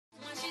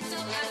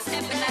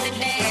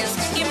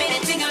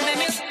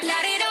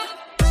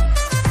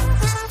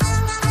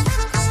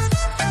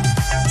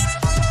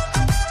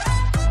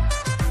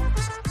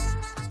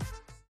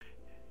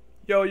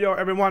Yo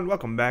everyone,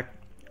 welcome back.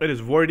 It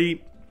is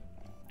Vday,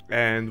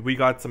 and we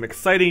got some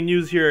exciting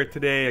news here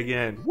today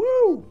again.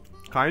 Woo!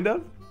 Kind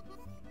of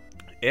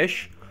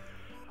ish.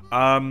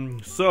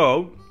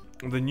 So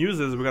the news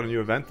is we got a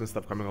new event and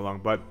stuff coming along,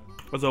 but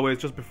as always,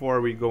 just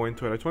before we go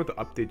into it, I just wanted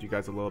to update you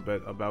guys a little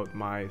bit about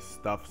my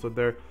stuff. So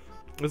this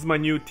is my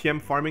new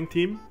TM farming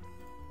team.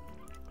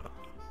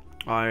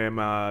 I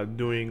am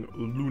doing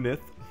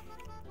Lunith,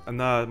 and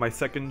my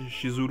second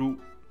Shizuru,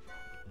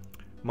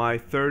 my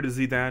third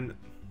Zidane.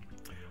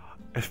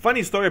 A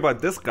funny story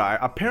about this guy.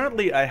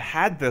 Apparently I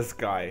had this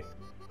guy.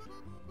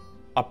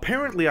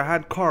 Apparently I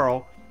had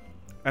Carl,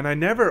 and I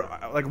never,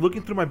 like,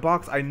 looking through my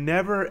box, I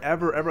never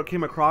ever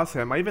came across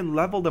him. I even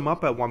leveled him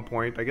up at one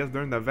point, I guess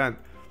during the event.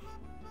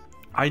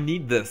 I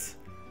need this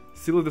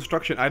Seal of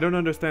Destruction. I don't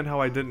understand how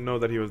I didn't know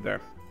that he was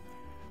there.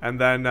 And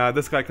then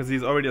this guy, because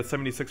he's already at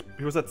 76,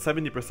 he was at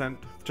 70%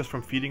 just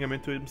from feeding him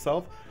into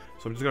himself.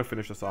 So I'm just gonna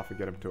finish this off and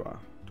get him to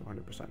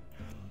 100%.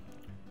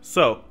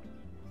 So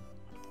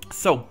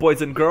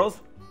boys and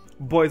girls,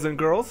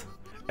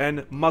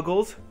 and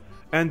muggles,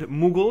 and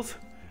moogles,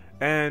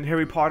 and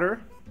Harry Potter.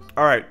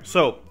 Alright,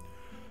 so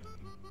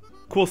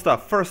cool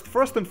stuff.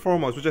 First and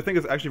foremost, which I think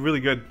is actually really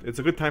good, it's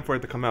a good time for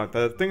it to come out.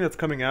 The thing that's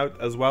coming out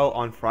as well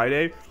on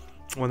Friday,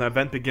 when the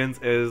event begins,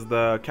 is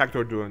the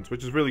Cactuar Dunes,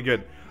 which is really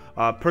good.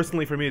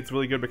 Personally for me, it's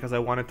really good because I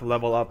wanted to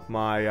level up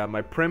my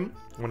my Prim.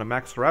 I want to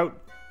max her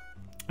out.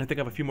 I think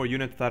I have a few more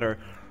units that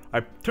I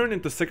turned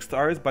into 6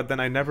 stars, but then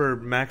I never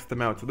maxed them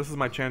out. So this is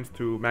my chance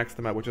to max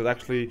them out, which is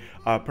actually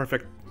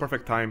perfect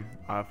time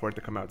for it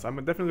to come out. So I'm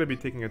definitely going to be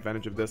taking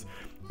advantage of this.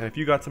 And if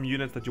you got some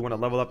units that you want to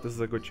level up, this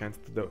is a good chance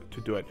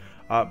to do it.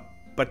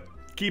 But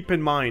keep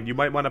in mind, you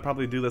might want to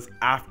probably do this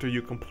after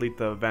you complete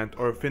the event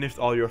or finish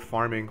all your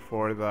farming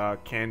for the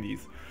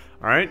candies.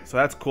 Alright, so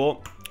that's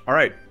cool.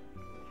 Alright,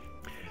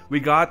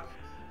 we got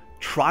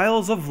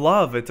Trials of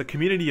Love. It's a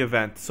community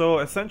event. So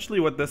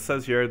essentially what this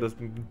says here, this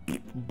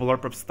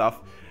blurb of stuff,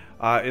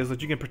 is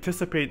that you can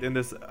participate in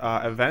this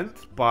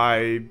event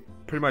by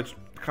pretty much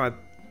kind of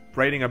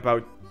writing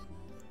about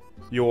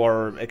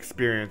your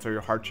experience or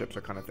your hardships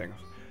or kind of things.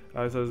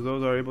 It says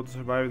those are able to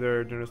survive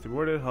their generously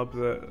rewarded. Help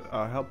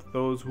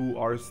those who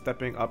are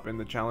stepping up in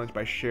the challenge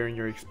by sharing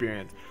your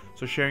experience.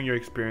 So sharing your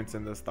experience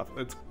in this stuff.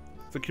 It's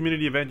a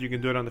community event. You can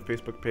do it on the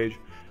Facebook page.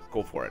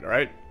 Go for it. All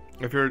right.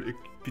 If you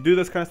do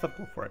this kind of stuff,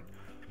 go for it.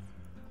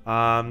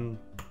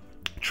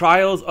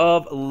 Trials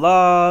of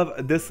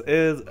Love. This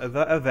is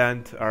the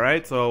event. All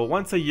right. So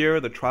once a year,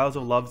 the Trials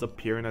of Loves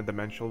appear in a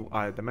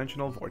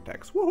dimensional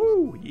vortex.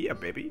 Woohoo! Yeah,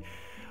 baby.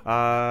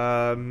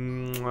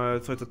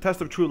 So it's a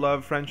test of true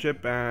love,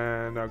 friendship,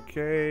 and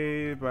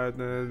but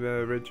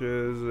the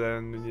riches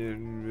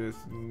and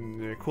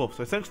cool.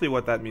 So essentially,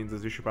 what that means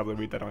is you should probably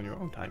read that on your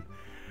own time.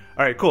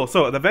 All right, cool.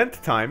 So the event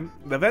time.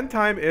 The event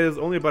time is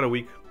only about a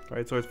week.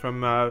 Right. So it's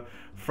from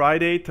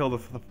Friday till the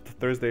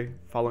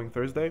following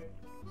Thursday.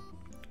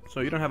 So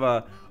you don't have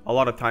a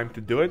lot of time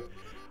to do it.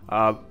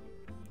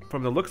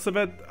 From the looks of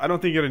it, I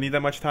don't think you're gonna need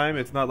that much time.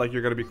 It's not like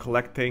you're gonna be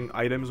collecting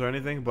items or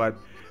anything, but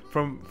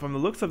from the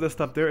looks of this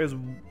stuff, there's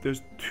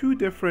 2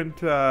 different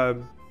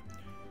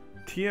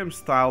TM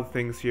style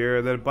things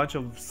here. Then a bunch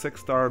of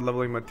 6-star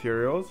leveling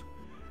materials,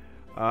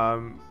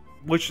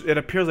 which it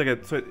appears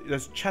like so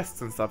there's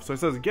chests and stuff. So it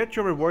says get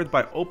your rewards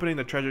by opening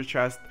the treasure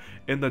chest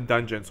in the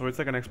dungeon. So it's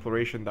like an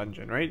exploration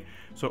dungeon, right?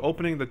 So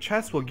opening the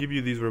chest will give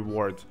you these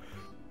rewards.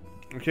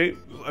 Okay,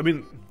 I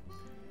mean,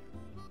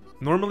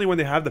 normally when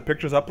they have the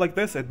pictures up like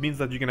this, it means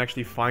that you can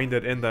actually find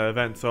it in the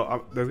event.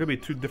 So there's gonna be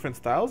 2 different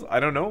styles.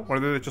 I don't know, or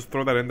did they just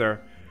throw that in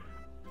there?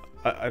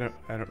 I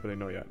don't really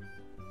know yet.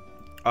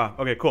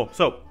 Okay, cool.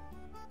 So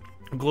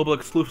global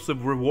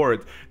exclusive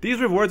rewards. These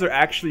rewards are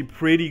actually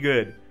pretty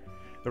good.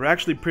 They're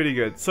actually pretty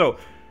good. So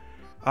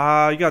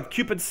you got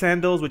Cupid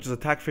sandals, which is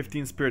attack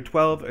 15, spirit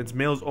 12. It's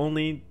males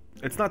only.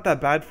 It's not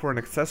that bad for an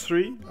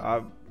accessory.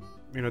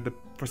 You know,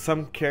 for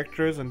some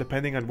characters, and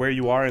depending on where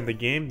you are in the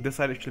game, this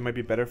side actually might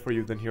be better for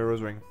you than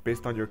Hero's Ring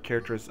based on your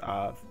character's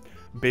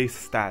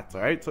base stats.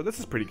 All right, so this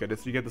is pretty good.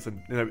 You get this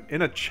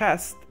in a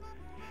chest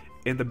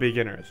in the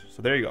beginners.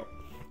 So there you go.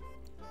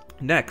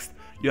 Next,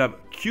 you have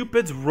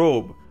Cupid's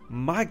Robe.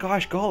 My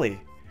gosh golly,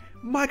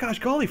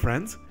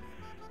 friends.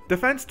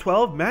 Defense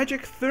 12,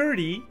 magic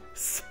 30,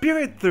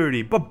 spirit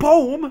 30.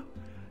 Ba-boom!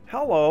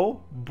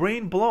 Hello,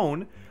 brain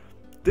blown.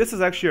 This is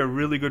actually a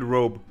really good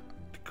robe.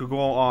 Could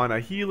go on a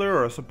healer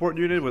or a support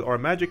unit or a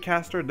magic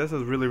caster. This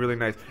is really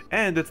nice,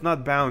 and it's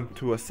not bound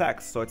to a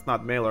sex, so it's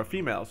not male or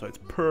female, so it's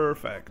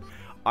perfect.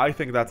 I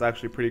think that's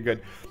actually pretty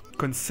good,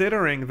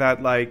 considering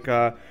that like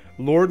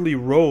Lordly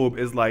Robe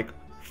is like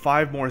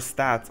 5 more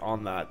stats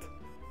on that.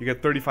 You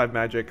get 35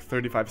 magic,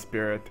 35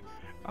 spirit,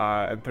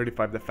 and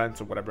 35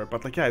 defense or whatever.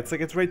 But like, yeah,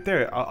 it's right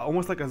there,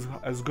 almost like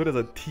as good as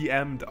a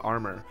TM'd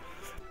armor.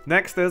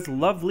 Next is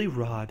Lovely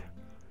Rod.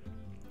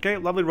 Okay,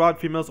 Lovely Rod,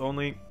 females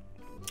only.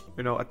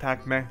 you know,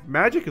 attack.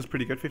 Magic is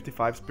pretty good.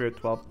 55, Spirit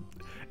 12.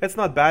 It's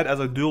not bad as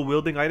a dual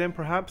wielding item,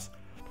 perhaps.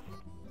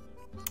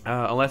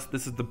 Unless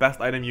this is the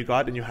best item you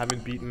got and you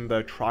haven't beaten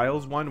the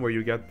Trials one where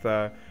you get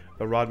the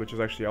rod, which is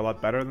actually a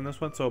lot better than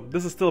this one. So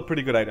this is still a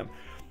pretty good item.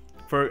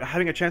 For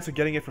having a chance of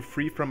getting it for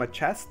free from a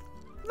chest,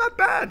 not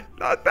bad.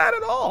 Not bad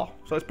at all.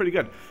 So it's pretty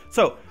good.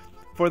 So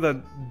for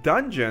the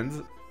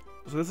dungeons,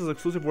 so this is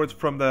exclusive words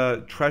from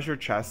the treasure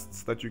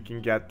chests that you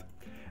can get.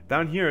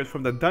 Down here is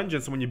from the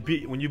dungeons. So when you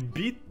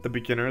beat the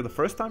beginner the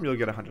first time, you'll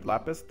get 100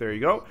 lapis. There you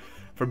go.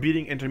 For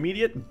beating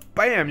intermediate,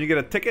 bam, you get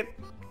a ticket.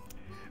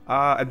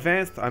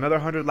 Advanced, another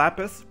 100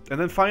 lapis. And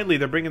then finally,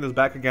 they're bringing this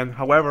back again.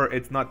 However,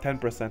 it's not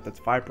 10%, it's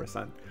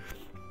 5%.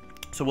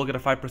 So we'll get a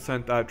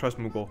 5% trust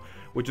Moogle,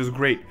 which is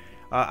great.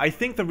 I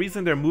think the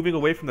reason they're moving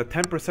away from the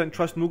 10%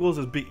 trust Moogles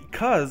is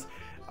because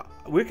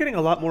we're getting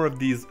a lot more of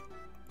these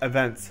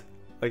events.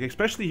 Like,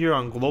 especially here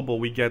on Global,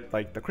 we get,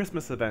 like, the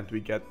Christmas event, we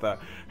get the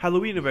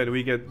Halloween event,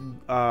 we get,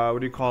 what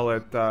do you call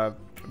it,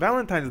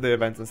 Valentine's Day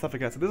events and stuff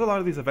like that. So there's a lot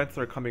of these events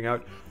that are coming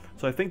out.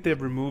 So I think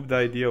they've removed the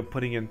idea of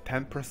putting in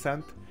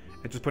 10%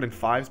 and just put in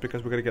 5s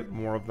because we're going to get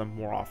more of them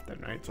more often,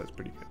 right? So it's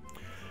pretty good.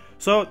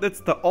 So that's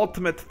the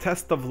ultimate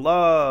test of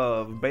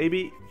love,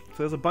 baby. So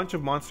there's a bunch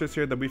of monsters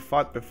here that we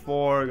fought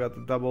before. Got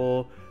the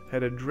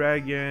double-headed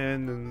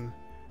dragon and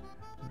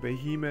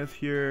behemoth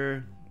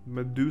here.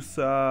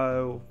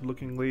 Medusa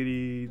looking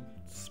lady,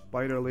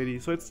 spider lady.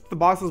 So it's the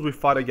bosses we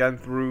fought again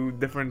through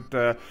different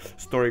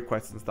story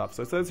quests and stuff.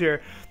 So it says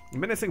here,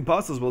 menacing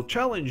bosses will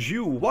challenge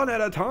you one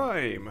at a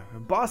time.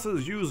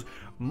 Bosses use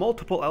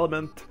multiple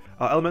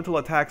elemental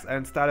attacks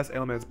and status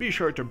ailments. Be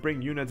sure to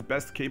bring units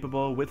best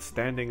capable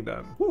withstanding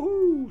them.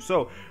 Woohoo!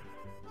 So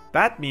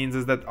that means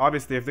is that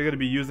obviously if they're going to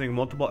be using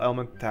multiple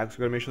element attacks,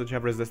 you're going to make sure that you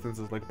have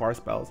resistances like bar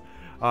spells,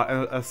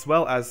 as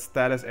well as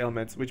status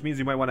ailments, which means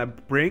you might want to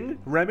bring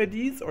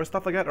remedies or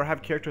stuff like that, or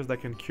have characters that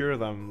can cure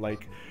them,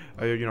 like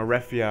you know,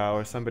 Refia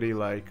or somebody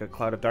like a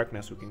Cloud of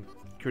Darkness who can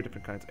cure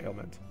different kinds of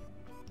ailments.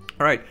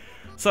 Alright,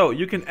 so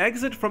you can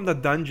exit from the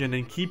dungeon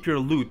and keep your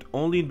loot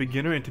only in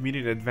beginner,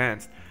 intermediate, and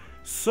advanced.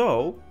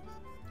 So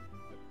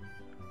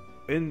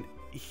in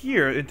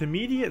here,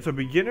 intermediate, so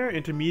beginner,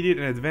 intermediate,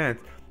 and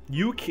advanced,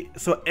 you can,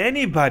 so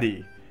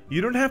anybody, you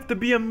don't have to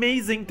be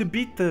amazing to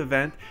beat the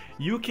event.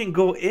 You can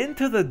go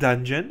into the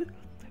dungeon,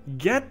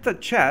 get the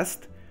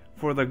chest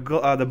for the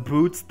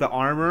boots, the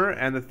armor,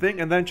 and the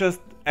thing, and then just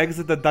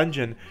exit the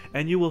dungeon,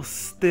 and you will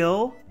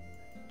still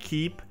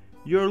keep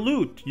your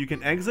loot. You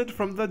can exit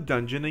from the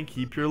dungeon and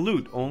keep your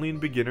loot, only in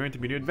beginner,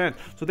 intermediate, advanced.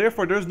 So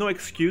therefore, there's no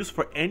excuse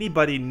for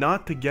anybody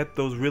not to get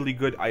those really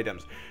good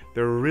items.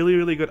 They're really,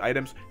 really good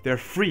items. They're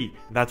free.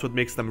 That's what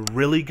makes them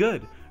really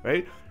good,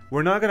 right?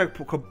 We're not going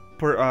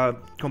to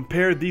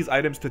compare these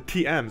items to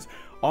TMs.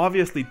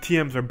 Obviously,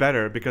 TMs are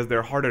better because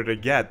they're harder to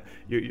get.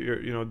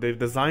 You know, they've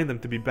designed them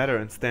to be better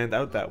and stand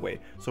out that way.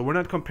 So we're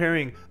not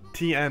comparing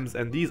TMs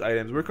and these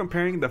items. We're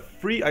comparing the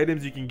free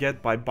items you can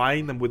get by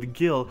buying them with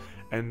gil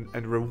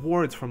and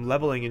rewards from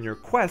leveling in your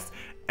quests.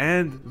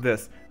 And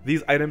this.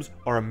 These items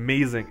are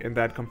amazing in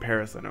that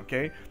comparison,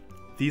 okay?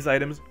 These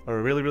items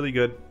are really, really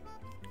good.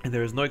 And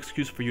there is no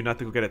excuse for you not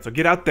to go get it. So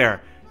get out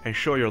there and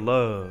show your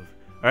love.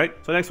 Alright,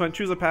 so next one,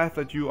 choose a path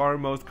that you are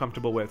most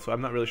comfortable with. So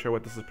I'm not really sure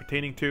what this is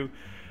pertaining to.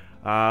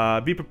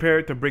 Be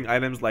prepared to bring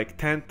items like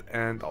tent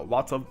and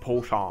lots of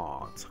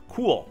potions.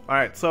 Cool.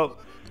 Alright, so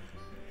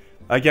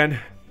again,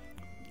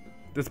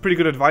 that's pretty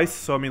good advice.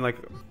 So I mean, like,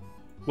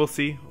 we'll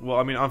see. Well,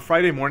 I mean, on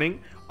Friday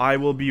morning, I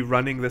will be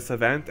running this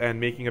event and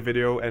making a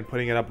video and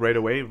putting it up right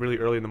away, really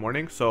early in the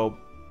morning. So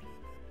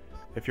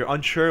if you're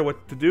unsure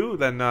what to do,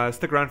 then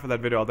stick around for that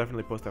video. I'll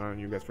definitely post that on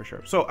you guys for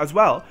sure. So as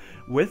well,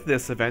 with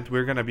this event,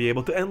 we're going to be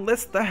able to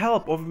enlist the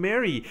help of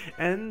Mary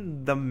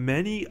and the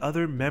many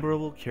other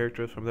memorable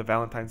characters from the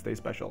Valentine's Day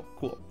special.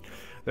 Cool.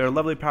 Their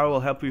lovely power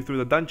will help you through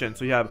the dungeon.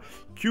 So you have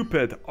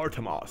Cupid,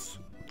 Artemios,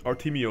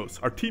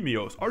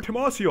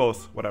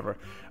 whatever.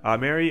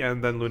 Mary,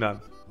 and then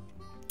Luna.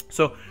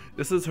 So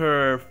this is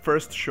her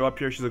first show up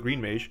here. She's a green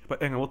mage,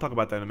 but hang on, we'll talk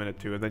about that in a minute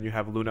too. And then you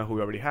have Luna, who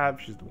we already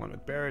have. She's the one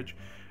with Barrage.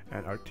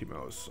 And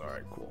Artemios.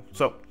 Alright, cool.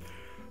 So,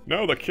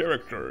 now the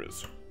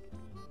characters.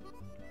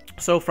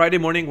 So, Friday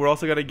morning, we're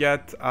also going to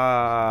get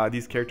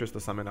these characters to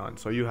summon on.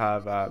 So, you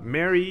have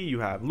Mary, you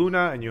have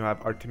Luna, and you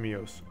have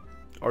Artemios.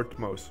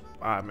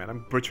 Ah, man,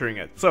 I'm butchering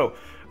it. So,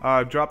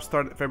 drop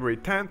start February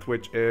 10th,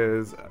 which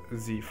is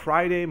the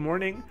Friday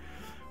morning.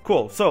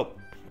 Cool. So,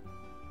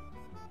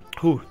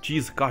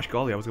 geez, gosh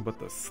golly, I was about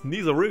to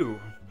sneeze-a-roo.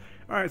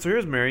 Alright, so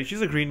here's Mary. She's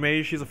a green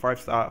mage. She's a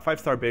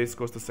 5-star base,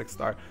 goes to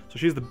 6-star. So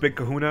she's the big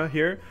kahuna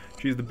here.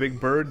 She's the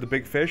big bird, the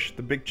big fish,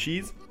 the big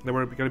cheese that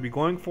we're going to be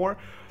going for.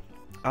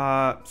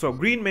 So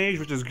green mage,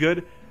 which is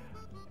good.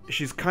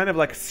 She's kind of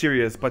like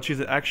serious, but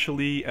she's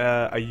actually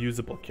a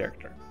usable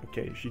character.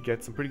 Okay, she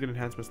gets some pretty good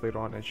enhancements later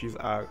on, and she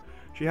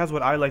has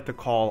what I like to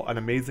call an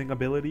amazing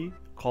ability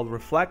called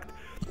Reflect.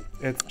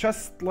 It's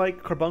just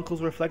like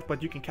Carbuncle's Reflect,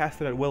 but you can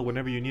cast it at will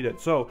whenever you need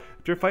it. So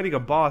if you're fighting a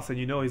boss and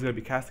you know he's going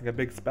to be casting a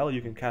big spell,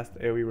 you can cast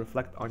AoE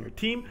Reflect on your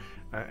team.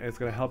 It's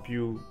going to help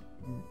you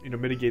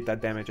mitigate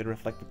that damage and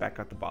reflect it back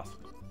at the boss.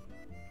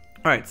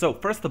 Alright, so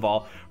first of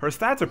all, her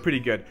stats are pretty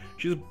good.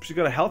 She's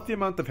got a healthy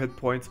amount of hit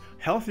points,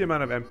 healthy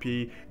amount of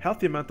MP,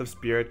 healthy amount of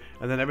spirit,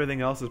 and then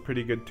everything else is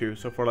pretty good too.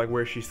 So for like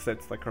where she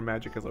sits, like her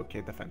magic is okay,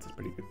 defense is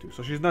pretty good too.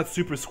 So she's not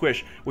super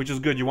squish, which is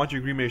good. You want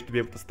your green mage to be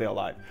able to stay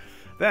alive.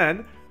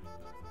 Then,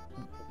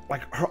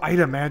 like her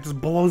item, man,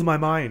 just blows my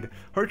mind.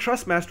 Her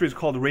trust mastery is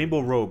called Rainbow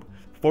Robe.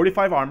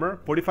 45 armor,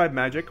 45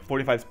 magic,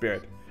 45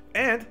 spirit.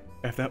 And,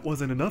 if that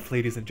wasn't enough,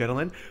 ladies and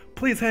gentlemen,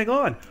 please hang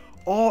on.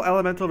 All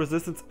elemental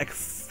resistance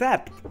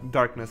except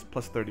darkness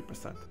plus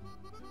 30%.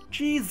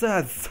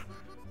 Jesus!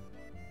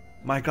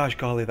 My gosh,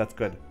 golly, that's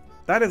good.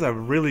 That is a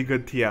really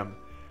good TM.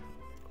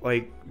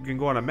 Like, you can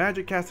go on a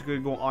magic cast, you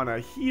can go on a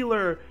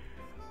healer.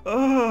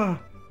 Ugh!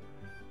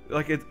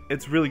 Like,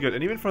 it's really good.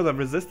 And even for the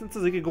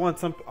resistances, you can go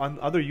on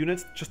other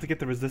units just to get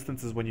the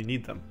resistances when you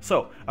need them.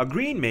 So, a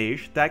green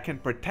mage that can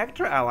protect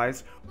her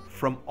allies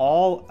from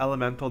all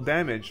elemental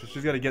damage. So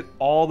she's got to get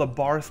all the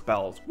bar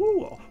spells.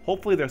 Woo!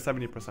 Hopefully they're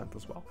 70%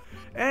 as well.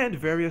 And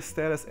various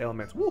status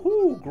ailments.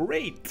 Woohoo!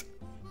 Great!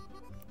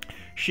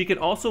 She can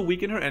also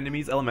weaken her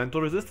enemies'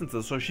 elemental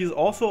resistances. So she's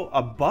also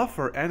a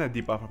buffer and a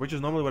debuffer, which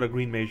is normally what a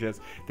green mage is.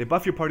 They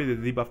buff your party,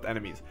 they debuff the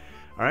enemies.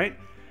 Alright?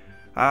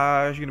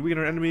 She can weaken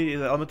her enemy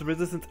elemental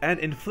resistance and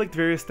inflict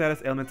various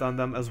status ailments on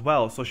them as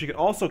well. So she can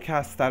also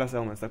cast status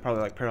ailments like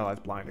probably like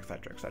paralyzed, blind,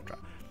 etc., etc.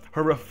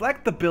 Her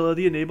reflect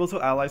ability enables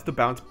her allies to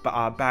bounce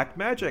back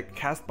magic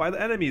cast by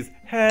the enemies.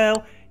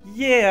 Hell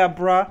yeah,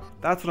 bruh.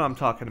 That's what I'm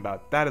talking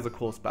about. That is a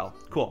cool spell.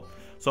 Cool.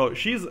 So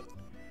she's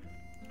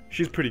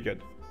pretty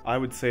good. I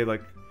would say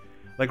like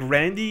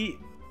Randy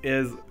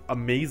is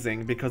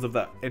amazing because of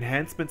the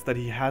enhancements that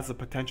he has the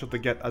potential to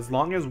get. As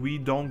long as we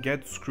don't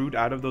get screwed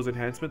out of those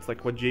enhancements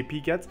like what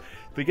JP gets,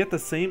 if we get the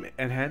same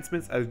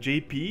enhancements as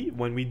JP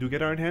when we do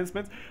get our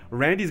enhancements,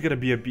 Randy's gonna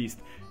be a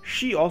beast.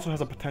 She also has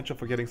a potential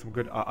for getting some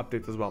good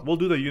updates as well. We'll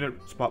do the unit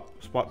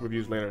spot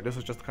reviews later. This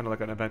is just kind of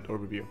like an event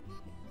overview.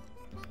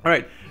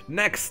 Alright,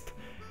 next,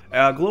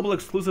 global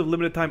exclusive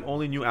limited time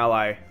only new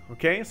ally.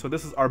 Okay, so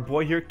this is our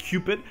boy here,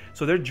 Cupid.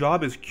 So their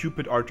job is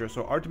Cupid Archer.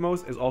 So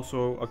Artemios is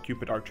also a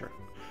Cupid Archer.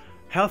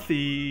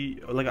 Healthy,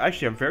 like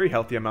actually a very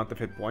healthy amount of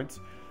hit points.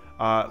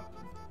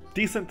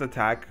 Decent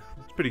attack.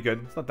 It's pretty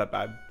good. It's not that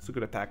bad. It's a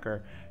good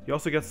attacker. He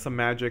also gets some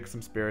magic,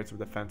 some spirits, some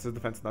defense. His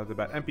defense is not that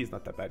bad. MP is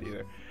not that bad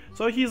either.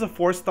 So he's a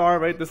 4-star,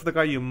 right? This is the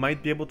guy you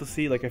might be able to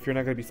see. Like if you're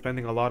not going to be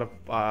spending a lot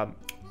of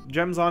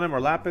gems on him or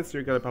lapis,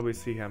 you're going to probably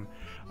see him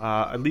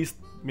at least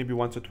maybe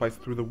once or twice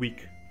through the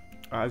week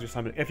as your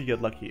summon, if you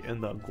get lucky in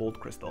the gold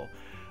crystal.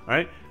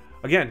 Alright?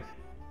 Again,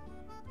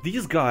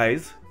 these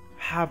guys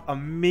have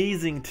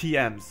amazing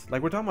TMs.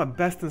 Like we're talking about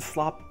best in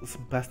slot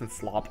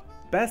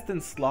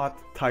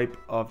type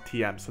of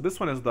TM. So this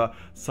one is the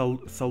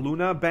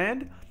Soluna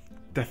band.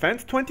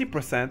 Defense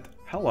 20%.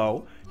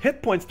 Hello.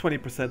 Hit points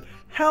 20%.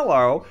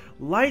 Hello.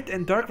 Light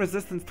and dark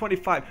resistance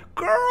 25.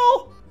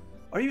 Girl,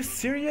 are you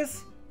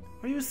serious?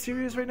 Are you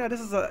serious right now?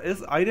 This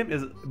item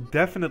is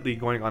definitely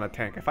going on a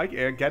tank. If I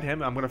get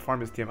him, I'm gonna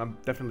farm his TM. I'm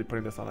definitely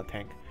putting this on a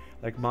tank.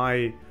 Like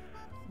my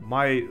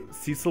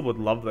Cecil would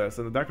love this,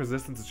 and the dark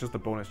resistance is just a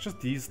bonus.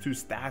 Just these two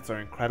stats are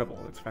incredible.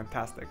 It's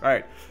fantastic. All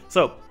right,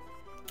 so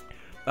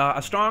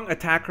a strong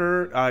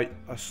attacker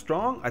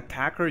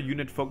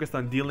unit focused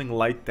on dealing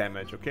light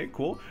damage. Okay,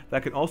 cool.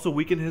 That can also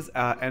weaken his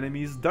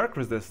enemy's dark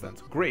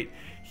resistance. Great.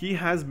 He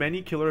has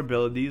many killer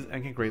abilities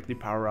and can greatly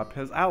power up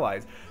his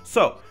allies.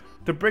 So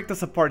to break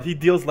this apart, he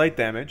deals light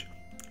damage.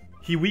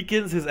 He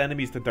weakens his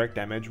enemies to dark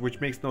damage, which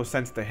makes no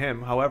sense to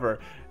him. However,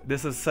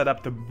 this is set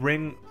up to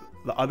bring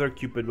the other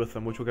Cupid with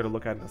him, which we're going to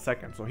look at in a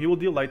second. So he will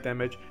deal light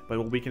damage, but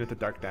will weaken it to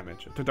dark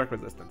damage, to dark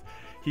resistance.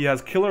 He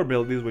has killer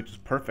abilities, which is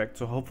perfect.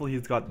 So hopefully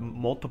he's got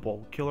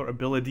multiple killer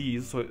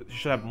abilities. So he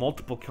should have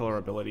multiple killer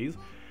abilities.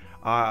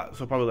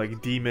 So probably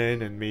like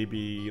demon and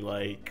maybe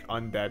like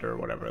undead or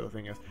whatever the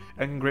thing is,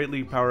 and can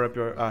greatly power up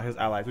your his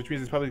allies, which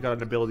means he's probably got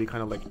an ability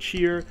kind of like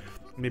cheer,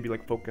 maybe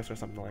like focus or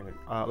something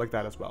like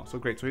that as well. So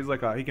great. So he's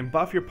like he can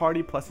buff your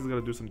party, plus he's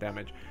gonna do some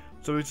damage.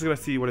 So we're just gonna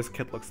see what his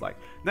kit looks like.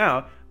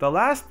 Now the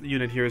last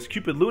unit here is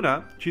Cupid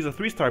Luna. She's a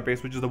 3-star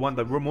base, which is the one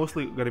that we're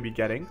mostly gonna be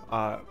getting.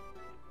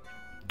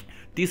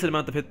 Decent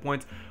amount of hit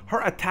points.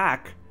 Her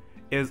attack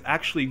is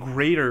actually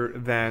greater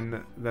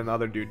than the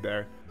other dude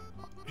there.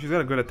 She's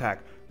got a good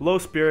attack. Low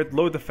spirit,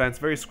 low defense,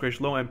 very squish,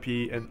 low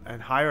MP,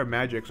 and higher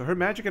magic. So her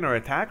magic and her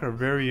attack are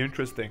very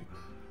interesting.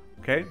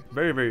 Okay?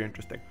 Very, very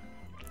interesting.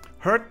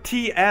 Her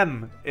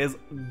TM is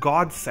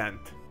Godsend.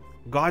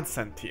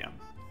 Godsend TM.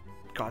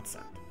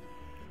 Godsend.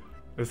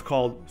 It's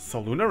called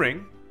Soluna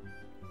Ring.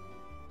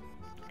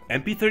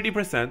 MP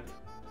 30%.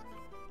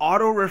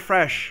 Auto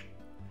refresh.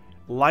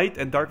 Light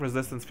and dark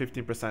resistance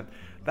 15%.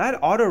 That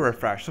auto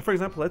refresh. So for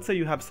example, let's say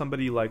you have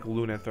somebody like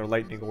Lunith or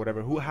Lightning or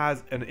whatever who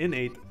has an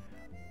innate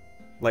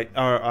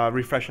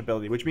refresh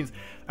ability, which means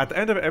at the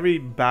end of every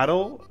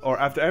battle, or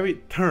after every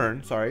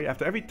turn,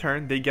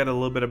 they get a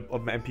little bit of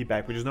MP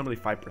back, which is normally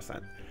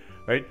 5%,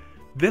 right?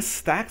 This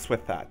stacks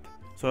with that.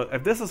 So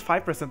if this is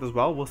 5% as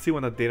well, we'll see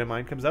when the data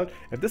mine comes out.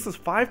 If this is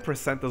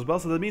 5% as well,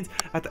 so that means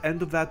at the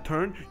end of that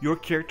turn, your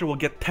character will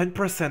get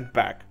 10%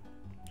 back.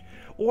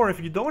 Or if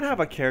you don't have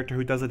a character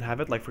who doesn't have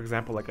it, like for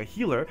example, like a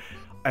healer,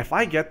 if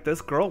I get this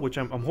girl, which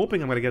I'm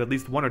hoping I'm going to get at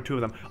least 1 or 2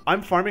 of them,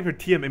 I'm farming her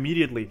TM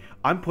immediately.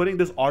 I'm putting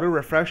this auto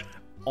refresh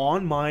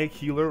on my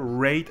healer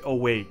right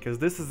away, because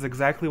this is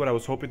exactly what I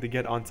was hoping to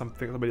get on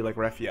somebody like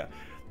Refia.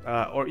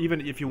 Or even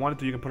if you wanted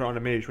to, you can put it on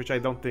a mage, which I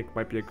don't think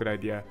might be a good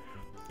idea,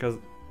 because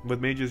with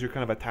mages you're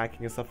kind of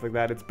attacking and stuff like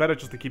that. It's better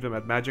just to keep them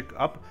at magic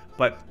up,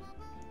 but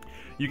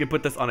you can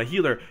put this on a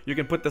healer. You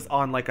can put this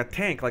on like a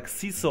tank, like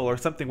Cecil or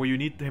something, where you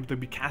need him to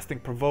be casting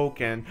provoke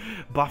and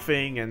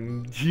buffing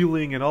and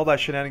healing and all that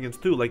shenanigans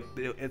too. Like,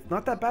 it's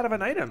not that bad of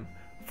an item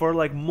for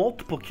like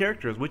multiple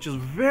characters, which is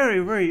very,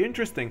 very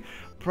interesting.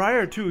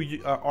 Prior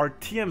to our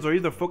TMs are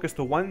either focused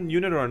to one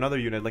unit or another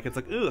unit. Like, it's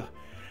like, ugh.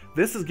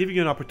 This is giving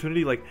you an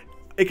opportunity, like,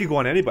 it could go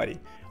on anybody,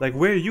 like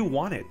where you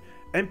want it.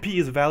 MP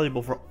is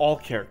valuable for all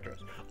characters.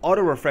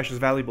 Auto refresh is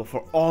valuable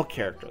for all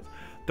characters.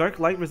 Dark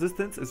light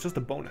resistance is just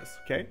a bonus,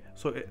 okay?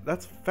 So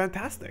that's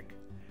fantastic.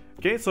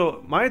 Okay,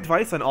 so my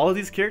advice on all of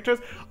these characters,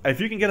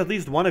 if you can get at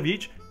least 1 of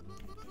each,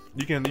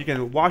 you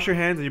can wash your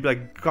hands and you'll be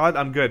like, God,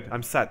 I'm good,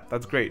 I'm set.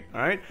 That's great.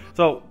 All right,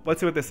 so let's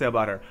see what they say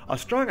about her. A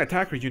strong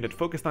attacker unit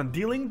focused on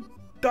dealing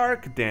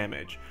dark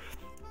damage.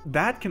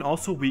 That can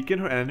also weaken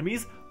her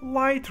enemies'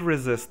 light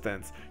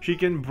resistance. She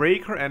can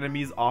break her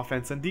enemies'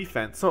 offense and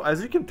defense. So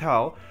as you can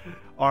tell,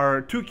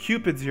 our 2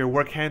 Cupids here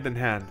work hand in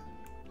hand.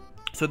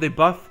 So they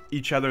buff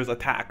each other's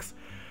attacks.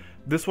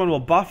 This one will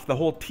buff the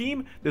whole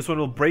team. This one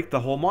will break the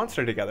whole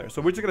monster together.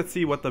 So we're just going to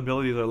see what the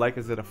abilities are like.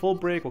 Is it a full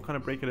break? What kind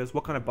of break it is?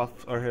 What kind of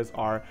buffs are his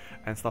are?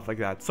 And stuff like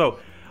that. So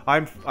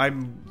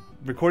I'm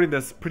recording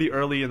this pretty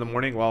early in the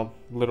morning. Well,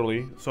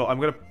 literally. So I'm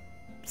going to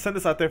send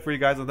this out there for you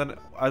guys, and then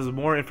as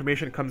more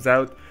information comes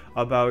out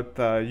about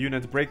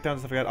units,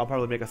 breakdowns, stuff like that, I'll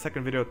probably make a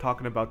second video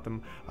talking about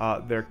them,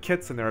 their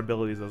kits and their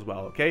abilities as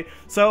well. Okay,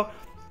 so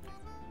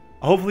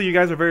hopefully you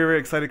guys are very, very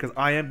excited, because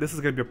I am. This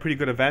is going to be a pretty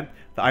good event.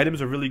 The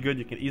items are really good.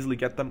 You can easily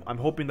get them. I'm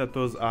hoping that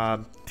those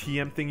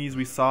TM thingies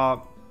we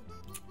saw,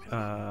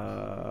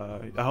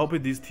 I hope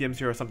these TMs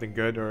here are something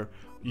good or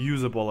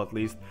usable at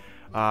least,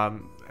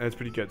 and it's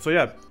pretty good. So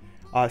yeah,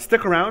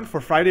 stick around for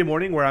Friday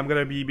morning, where I'm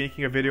going to be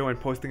making a video and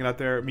posting it out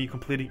there, me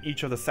completing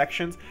each of the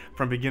sections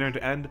from beginner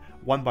to end,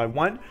 one by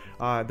one.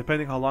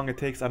 Depending how long it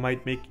takes, I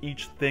might make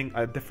each thing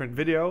a different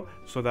video,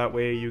 so that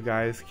way you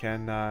guys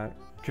can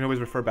always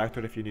refer back to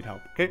it if you need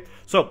help. Okay,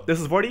 so this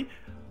is Vday.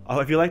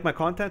 If you like my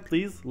content,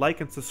 please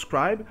like and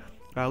subscribe.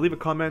 Leave a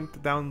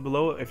comment down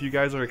below if you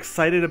guys are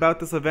excited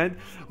about this event.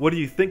 What do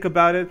you think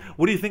about it?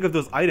 What do you think of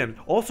those items?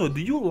 Also,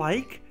 do you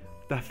like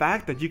the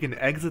fact that you can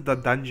exit the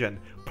dungeon?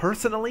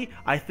 Personally,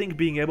 I think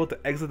being able to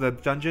exit the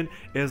dungeon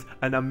is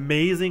an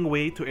amazing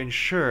way to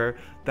ensure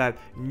that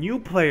new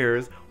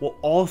players will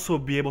also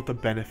be able to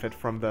benefit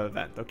from the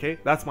event. Okay,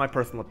 that's my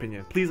personal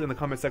opinion. Please, in the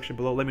comment section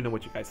below, let me know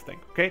what you guys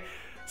think. Okay,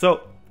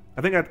 so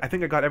I think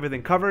I got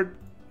everything covered.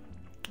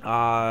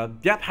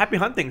 Yeah, happy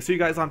hunting. See you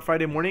guys on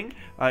Friday morning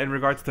in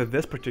regards to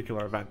this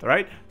particular event. All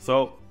right,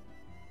 so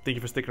thank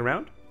you for sticking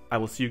around. I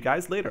will see you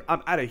guys later.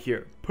 I'm out of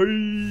here.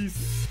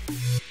 Peace.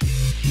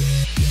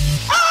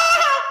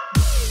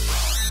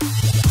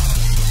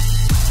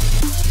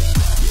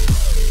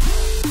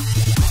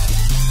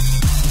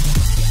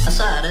 I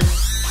saw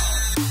it.